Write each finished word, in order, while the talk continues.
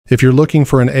If you're looking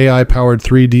for an AI-powered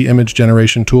 3D image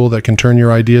generation tool that can turn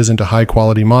your ideas into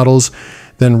high-quality models,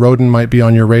 then Rodin might be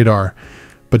on your radar.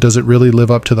 But does it really live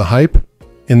up to the hype?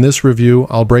 In this review,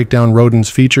 I'll break down Rodin's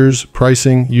features,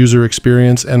 pricing, user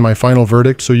experience, and my final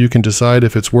verdict so you can decide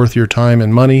if it's worth your time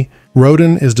and money.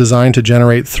 Rodin is designed to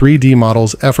generate 3D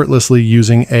models effortlessly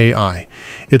using AI.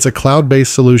 It's a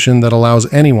cloud-based solution that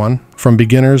allows anyone, from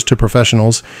beginners to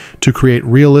professionals, to create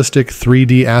realistic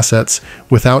 3D assets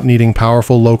without needing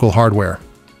powerful local hardware.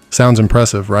 Sounds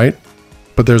impressive, right?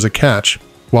 But there's a catch.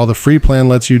 While the free plan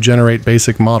lets you generate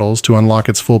basic models to unlock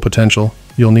its full potential,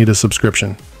 you'll need a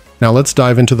subscription. Now let's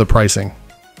dive into the pricing.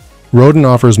 Rodin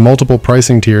offers multiple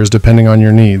pricing tiers depending on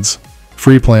your needs.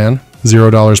 Free plan,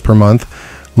 $0 per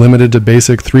month. Limited to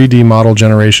basic 3D model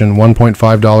generation,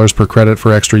 $1.5 per credit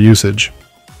for extra usage.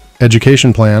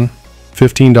 Education plan,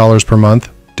 $15 per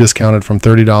month, discounted from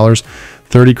 $30.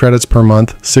 30 credits per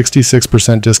month,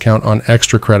 66% discount on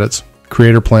extra credits.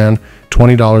 Creator plan,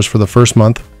 $20 for the first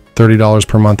month, $30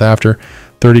 per month after.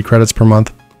 30 credits per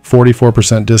month,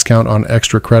 44% discount on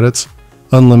extra credits.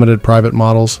 Unlimited private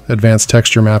models, advanced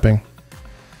texture mapping.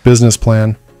 Business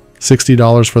plan,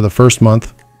 $60 for the first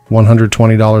month,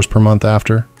 $120 per month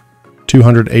after.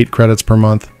 208 credits per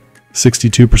month,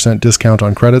 62% discount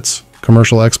on credits.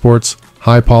 Commercial exports,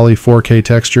 high poly 4K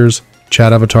textures,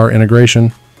 chat avatar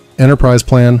integration. Enterprise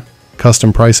plan,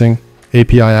 custom pricing,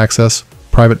 API access,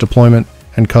 private deployment,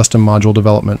 and custom module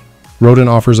development. Rodin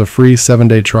offers a free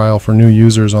 7-day trial for new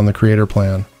users on the Creator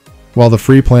plan. While the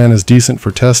free plan is decent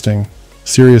for testing,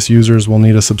 serious users will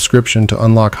need a subscription to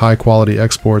unlock high-quality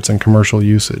exports and commercial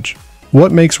usage.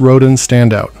 What makes Rodin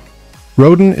stand out?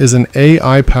 Rodin is an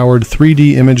AI-powered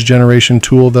 3D image generation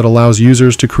tool that allows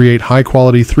users to create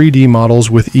high-quality 3D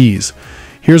models with ease.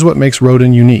 Here's what makes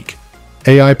Rodin unique.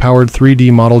 AI-powered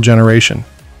 3D model generation.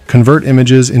 Convert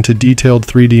images into detailed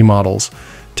 3D models.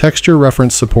 Texture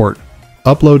reference support.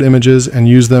 Upload images and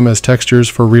use them as textures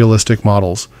for realistic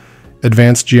models.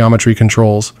 Advanced geometry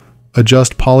controls.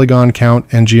 Adjust polygon count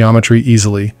and geometry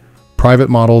easily. Private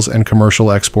models and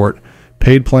commercial export.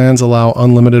 Paid plans allow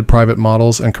unlimited private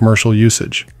models and commercial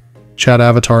usage. Chat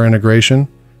avatar integration.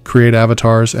 Create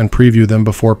avatars and preview them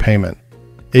before payment.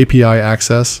 API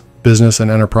access, business and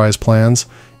enterprise plans.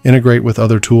 Integrate with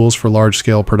other tools for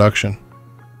large-scale production.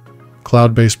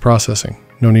 Cloud-based processing.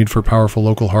 No need for powerful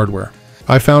local hardware.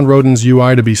 I found Rodin's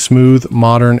UI to be smooth,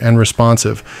 modern, and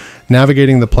responsive.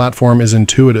 Navigating the platform is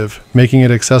intuitive, making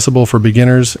it accessible for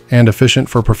beginners and efficient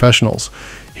for professionals.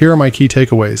 Here are my key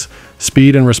takeaways.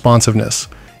 Speed and responsiveness.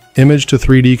 Image to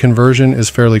 3D conversion is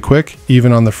fairly quick,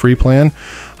 even on the free plan.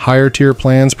 Higher tier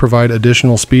plans provide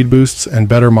additional speed boosts and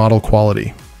better model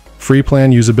quality. Free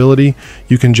plan usability.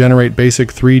 You can generate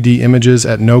basic 3D images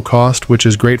at no cost, which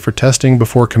is great for testing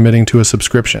before committing to a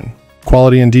subscription.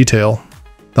 Quality and detail.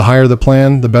 The higher the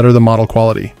plan, the better the model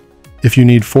quality. If you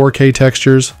need 4K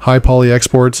textures, high poly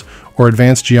exports, or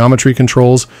advanced geometry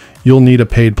controls, you'll need a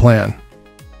paid plan.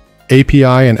 API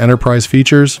and enterprise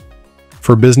features.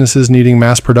 For businesses needing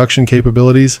mass production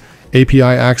capabilities, API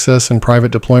access and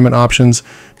private deployment options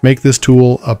make this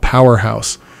tool a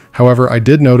powerhouse. However, I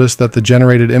did notice that the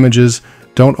generated images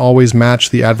don't always match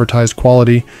the advertised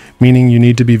quality, meaning you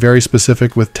need to be very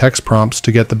specific with text prompts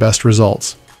to get the best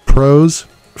results. Pros.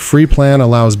 Free plan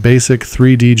allows basic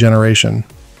 3D generation,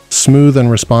 smooth and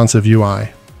responsive UI,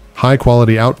 high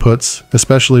quality outputs,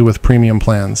 especially with premium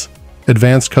plans,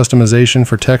 advanced customization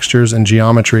for textures and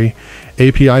geometry,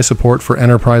 API support for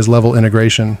enterprise level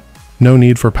integration, no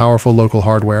need for powerful local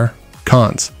hardware.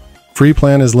 Cons. Free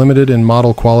plan is limited in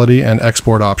model quality and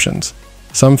export options.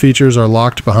 Some features are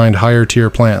locked behind higher tier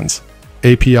plans.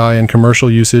 API and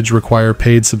commercial usage require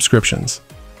paid subscriptions.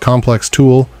 Complex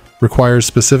tool. Requires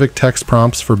specific text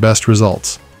prompts for best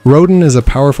results. Rodin is a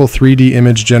powerful 3D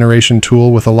image generation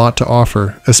tool with a lot to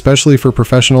offer, especially for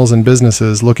professionals and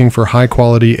businesses looking for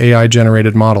high-quality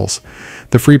AI-generated models.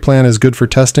 The free plan is good for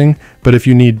testing, but if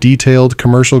you need detailed,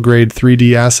 commercial-grade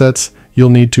 3D assets, you'll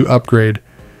need to upgrade.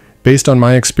 Based on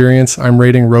my experience, I'm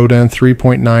rating Rodin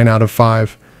 3.9 out of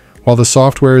 5. While the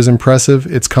software is impressive,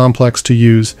 it's complex to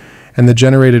use, and the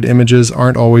generated images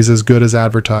aren't always as good as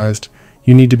advertised.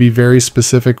 You need to be very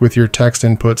specific with your text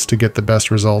inputs to get the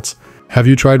best results. Have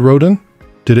you tried Rodin?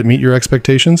 Did it meet your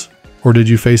expectations? Or did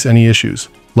you face any issues?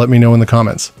 Let me know in the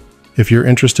comments. If you're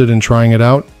interested in trying it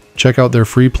out, check out their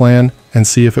free plan and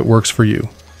see if it works for you.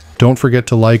 Don't forget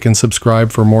to like and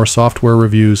subscribe for more software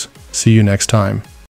reviews. See you next time.